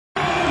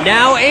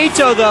Now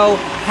Eito, though,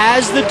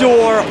 has the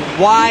door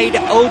wide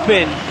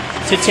open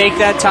to take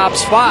that top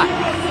spot.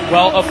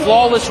 Well, a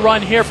flawless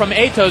run here from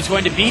Eito is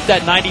going to beat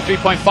that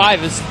 93.5,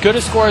 as good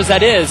a score as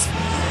that is.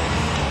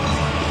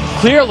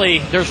 Clearly,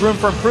 there's room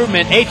for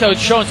improvement. Eito's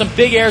showing some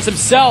big airs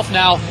himself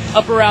now,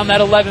 up around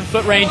that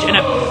 11-foot range, and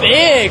a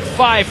big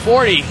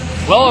 540,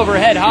 well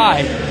overhead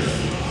high.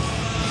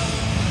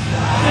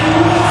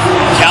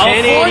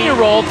 California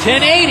roll,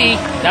 1080.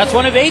 That's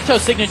one of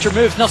Eito's signature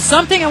moves. Now,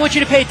 something I want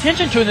you to pay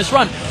attention to in this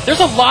run, there's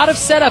a lot of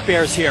setup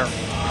airs here.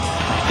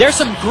 There's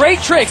some great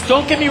tricks,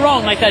 don't get me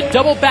wrong, like that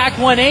double back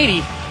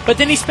 180, but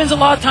then he spends a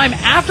lot of time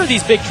after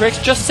these big tricks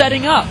just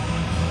setting up.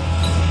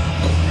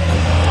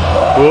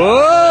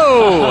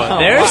 Whoa,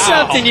 there's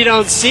something you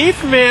don't see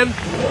from him.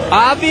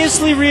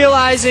 Obviously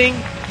realizing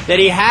that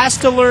he has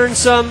to learn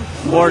some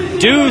or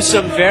do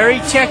some very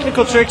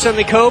technical tricks on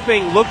the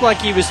coping. Looked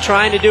like he was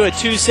trying to do a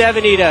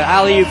 270 to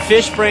alley-oop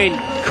fish brain,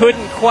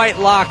 couldn't quite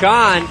lock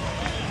on.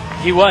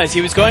 He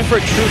was going for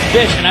a true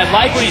fish, and I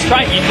like what he's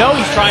trying. You know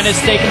he's trying to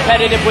stay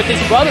competitive with his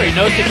brother. He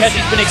knows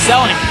Takeshi's been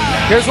excelling.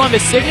 Here's one of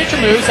his signature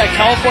moves, that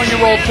California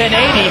roll 1080.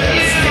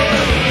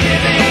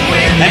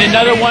 And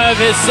another one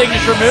of his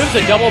signature moves,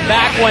 a double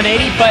back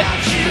 180. But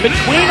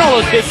between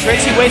all those big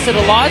tricks, he wasted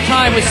a lot of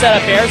time with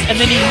setup airs,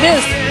 and then he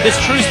missed this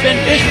true spin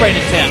fish brain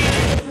attempt.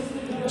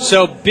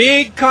 So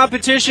big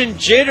competition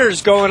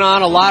jitters going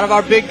on. A lot of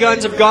our big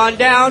guns have gone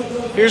down.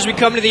 Here's we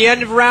come to the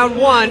end of round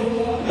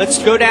one. Let's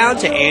go down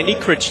to Andy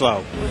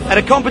Critchlow. At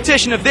a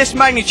competition of this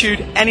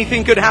magnitude,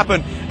 anything could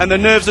happen, and the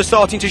nerves are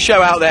starting to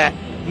show out there.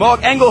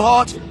 Marc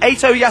Englehart,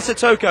 Eito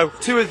Yasutoko,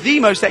 two of the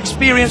most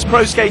experienced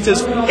pro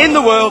skaters in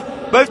the world,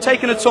 both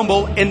taking a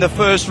tumble in the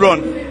first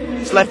run.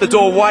 It's left the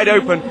door wide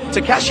open.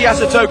 Takeshi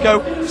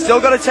Yasutoko still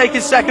got to take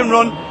his second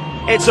run.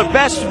 It's a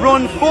best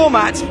run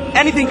format.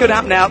 Anything could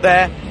happen out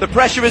there. The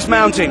pressure is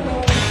mounting.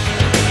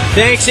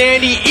 Thanks,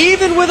 Andy.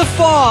 Even with a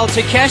fall,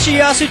 Takeshi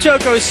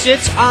Yasutoko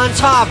sits on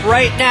top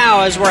right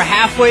now as we're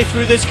halfway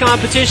through this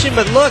competition.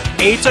 But look,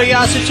 Eito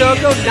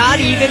Yasutoko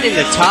not even in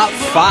the top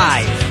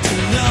 5.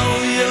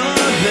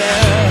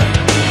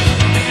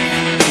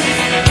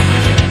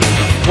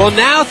 Well,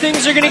 now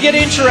things are going to get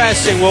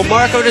interesting. Will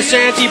Marco De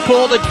Santi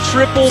pull the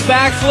triple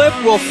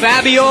backflip? Will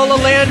Fabiola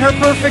land her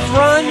perfect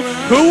run?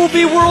 Who will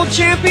be world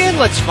champion?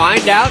 Let's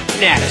find out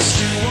next.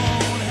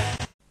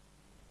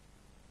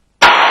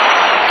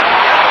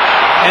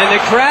 And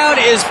the crowd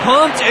is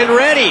pumped and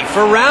ready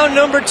for round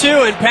number 2.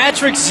 And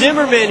Patrick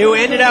Zimmerman, who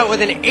ended out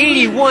with an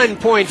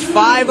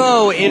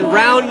 81.50 in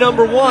round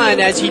number 1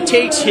 as he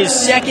takes his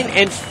second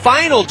and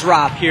final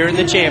drop here in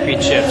the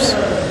championships.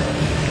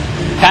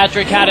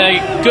 Patrick had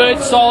a good,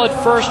 solid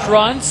first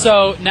run,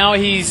 so now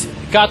he's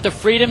got the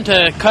freedom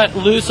to cut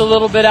loose a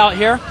little bit out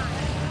here.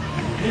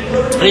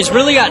 And he's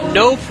really got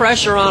no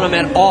pressure on him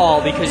at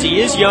all because he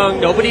is young.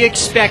 Nobody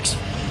expects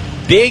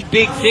big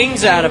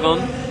things out of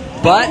him.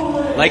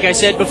 But, like I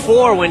said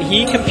before, when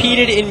he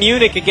competed in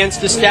Munich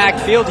against a stacked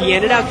field, he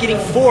ended up getting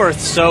 4th.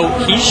 So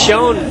he's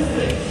shown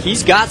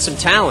he's got some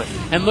talent.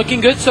 And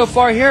looking good so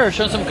far here.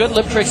 Showing some good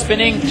lip trick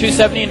spinning.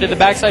 270 into the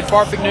backside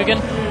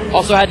Farfignugan.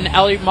 Also had an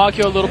alley-oop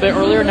Makio a little bit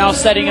earlier. Now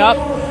setting up.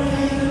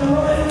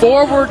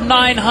 Forward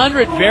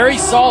 900. Very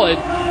solid.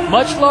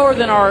 Much lower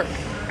than our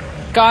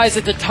guys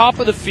at the top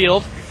of the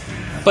field.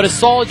 But a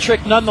solid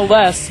trick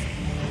nonetheless.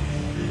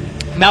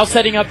 Now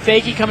setting up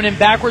fakie, coming in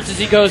backwards as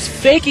he goes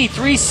fakie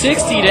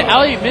 360 to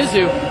alley-oop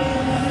Mizu.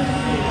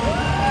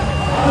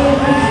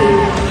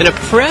 An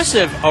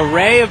impressive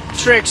array of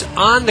tricks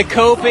on the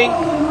coping.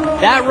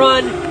 That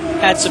run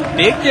had some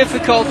big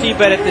difficulty,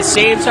 but at the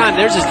same time,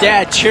 there's his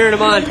dad cheering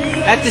him on.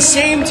 At the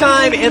same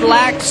time, it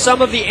lacked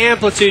some of the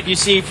amplitude you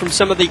see from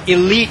some of the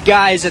elite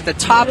guys at the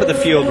top of the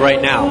field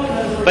right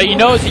now. But you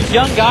know, as a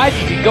young guy,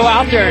 you can go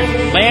out there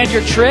and land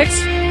your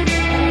tricks.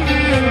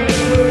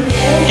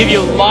 Give you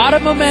a lot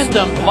of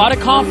momentum, a lot of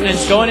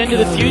confidence going into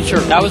the future.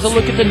 That was a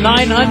look at the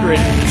 900.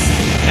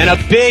 And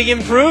a big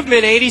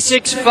improvement,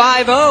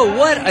 86.50.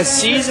 What a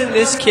season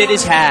this kid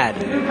has had.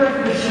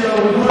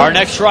 Our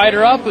next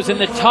rider up was in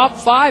the top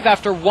 5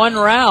 after one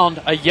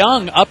round. A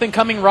young,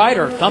 up-and-coming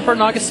rider, Thumper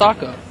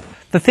Nagasako.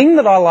 The thing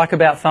that I like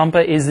about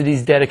Thumper is that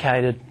he's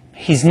dedicated.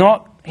 He's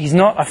not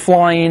a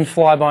fly-in,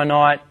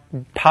 fly-by-night,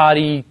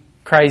 party,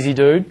 crazy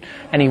dude,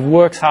 and he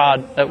works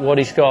hard at what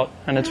he's got,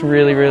 and it's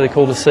really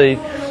cool to see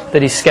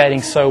that he's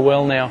skating so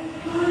well now.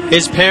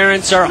 His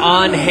parents are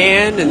on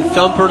hand, and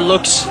Thumper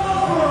looks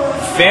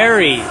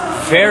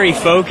very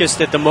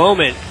focused at the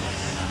moment.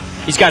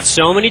 He's got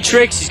so many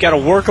tricks, he's got to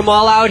work them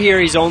all out here.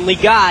 He's only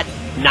got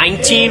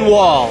 19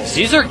 walls.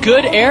 These are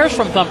good airs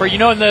from Thumper. You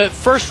know, in the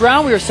first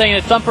round we were saying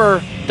that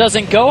Thumper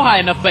doesn't go high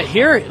enough, but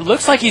here it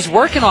looks like he's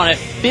working on it.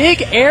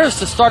 Big airs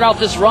to start out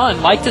this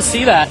run. Like to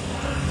see that.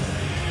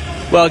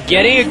 Well,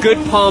 getting a good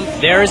pump,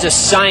 there is a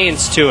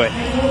science to it.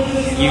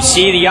 You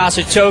see the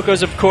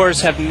Yasutokos, of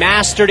course, have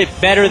mastered it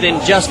better than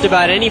just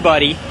about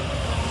anybody.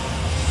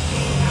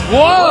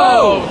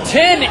 Whoa!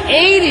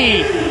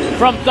 1080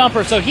 from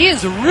Thumper. So he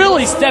is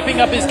really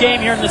stepping up his game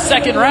here in the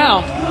second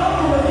round.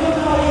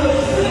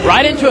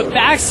 Right into a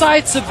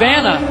backside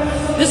Savannah.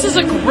 This is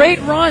a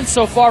great run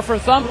so far for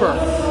Thumper.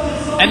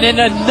 And then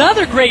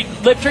another great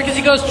lip trick as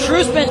he goes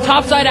true spin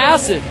topside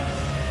acid.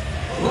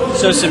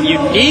 So some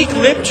unique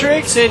lip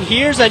tricks, and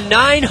here's a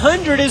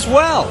 900 as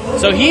well.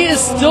 So he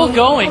is still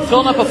going,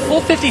 filling up a full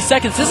 50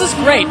 seconds. This is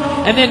great.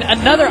 And then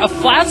a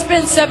flat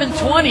spin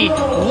 720.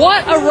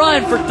 What a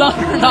run for Thumper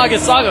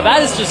Nagasako.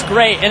 That is just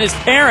great. And his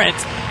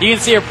parents, you can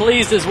see, are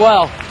pleased as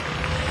well.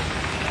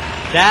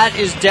 That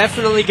is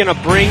definitely going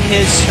to bring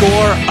his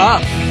score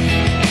up.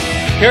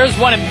 Here's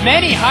one of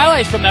many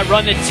highlights from that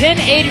run, the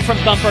 1080 from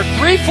Thumper,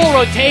 3 full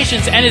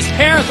rotations, and his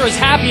parents are as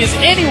happy as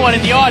anyone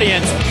in the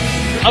audience.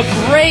 A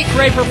great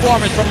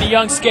performance from the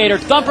young skater,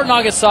 Thumper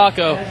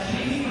Nagasako.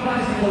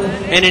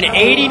 And an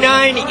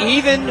 89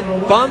 even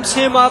bumps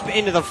him up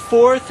into the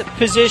 4th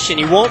position.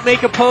 He won't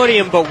make a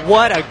podium, but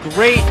what a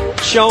great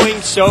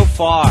showing so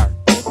far.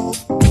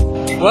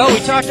 Well,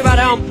 we talked about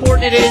how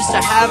important it is to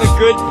have a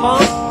good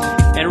pump,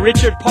 and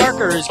Richard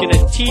Parker is going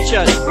to teach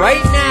us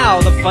right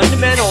now the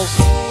fundamentals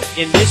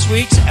in this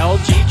week's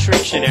LG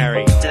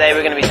Trictionary. Today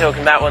we're going to be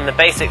talking about one of the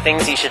basic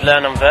things you should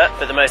learn on vert,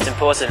 but the most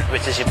important,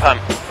 which is your pump.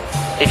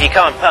 If you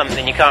can't pump,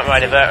 then you can't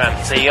ride a vert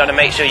ramp, so you got to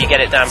make sure you get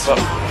it down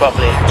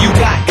properly. You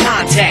got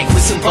contact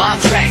with some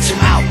bomb tracks from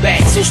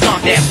Outback, so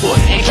stomp that foot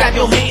and clap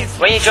your hands.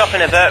 When you drop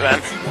in a vert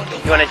ramp,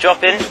 you want to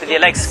drop in with your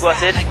legs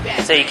squatted,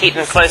 so you keep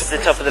them close to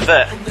the top of the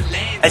vert.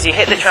 As you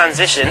hit the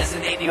transition,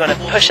 you want to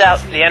push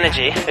out the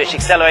energy, which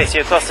accelerates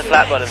you across the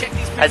flat bottom.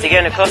 As you're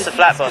going across the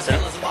flat bottom,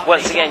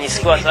 once again you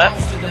squat up.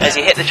 As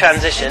you hit the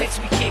transition,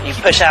 you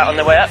push out on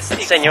the way up,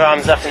 send your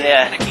arms up in the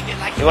air.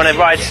 You want to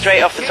ride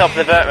straight off the top of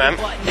the vert ramp.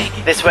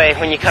 This way,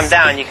 when you come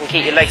down, you can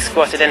keep your legs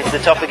squatted into the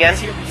top again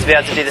to be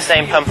able to do the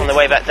same pump on the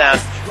way back down.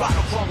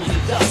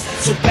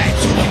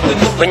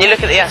 When you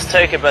look at the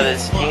Yasutoko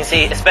brothers, you can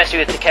see, especially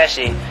with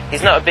Takeshi,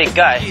 he's not a big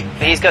guy,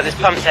 but he's got this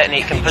pump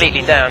technique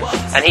completely down,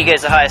 and he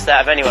goes the highest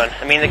out of anyone.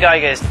 I mean, the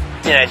guy goes,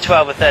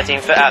 12 or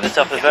 13 foot out the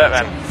top of the vert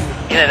ramp.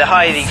 The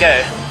higher you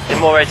go, the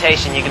more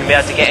rotation you're going to be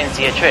able to get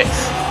into your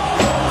tricks.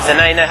 So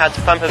now you know how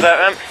to pump a vert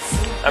ramp.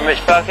 I'm Rich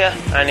Parker.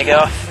 I'm going to go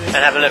off and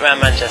have a look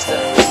around Manchester.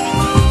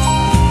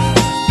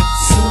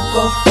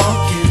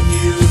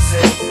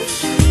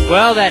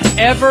 Well, that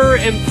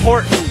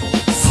ever-important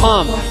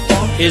pump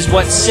is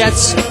what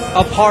sets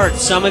apart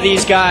some of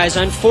these guys.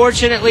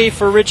 Unfortunately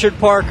for Richard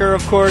Parker,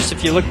 of course,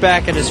 if you look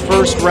back at his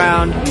first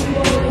round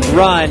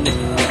run,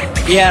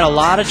 he had a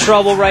lot of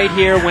trouble right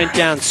here, went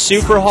down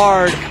super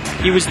hard.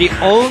 He was the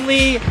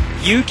only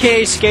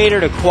UK skater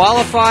to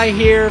qualify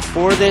here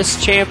for this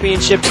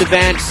championships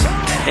event,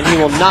 and he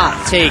will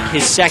not take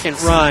his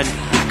second run.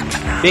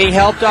 Being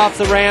helped off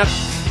the ramp,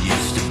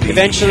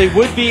 eventually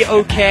would be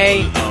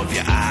okay,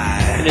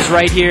 and is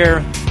right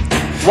here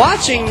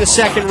watching the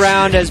second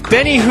round as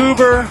Benny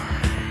Huber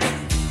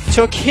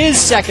took his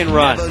second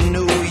run.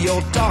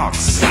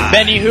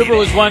 Benny Huber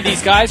was one of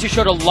these guys who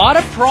showed a lot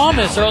of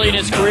promise early in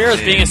his career as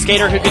being a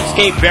skater who could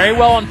skate very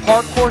well on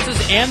park courses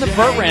and the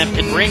vert ramp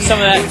and bring some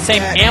of that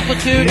same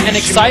amplitude and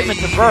excitement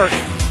to vert.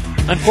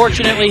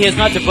 Unfortunately, he has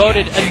not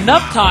devoted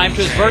enough time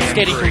to his vert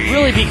skating to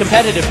really be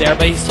competitive there,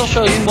 but he still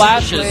shows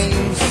flashes.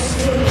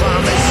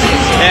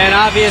 And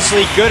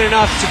obviously good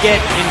enough to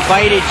get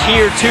invited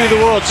here to the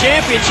World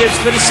Championships,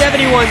 but a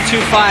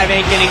 71.25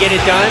 ain't going to get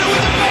it done.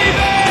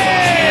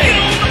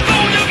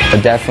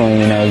 But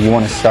definitely, you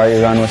want to start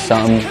your run with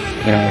something,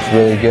 it's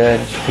really good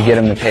to get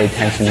them to pay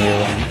attention to your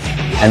run.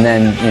 And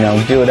then,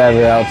 do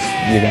whatever else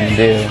you're going to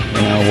do,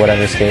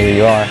 whatever skater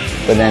you are,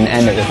 but then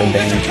end it with a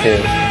bang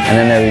too. And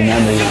then they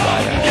remember you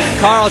by that.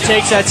 Carl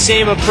takes that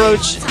same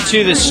approach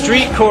to the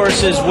street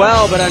course as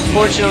well, but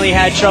unfortunately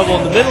had trouble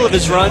in the middle of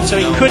his run, so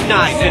he could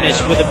not finish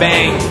with a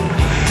bang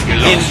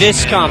in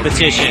this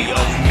competition.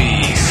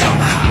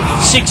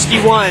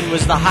 61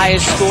 was the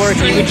highest score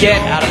he would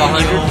get out of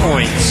 100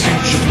 points.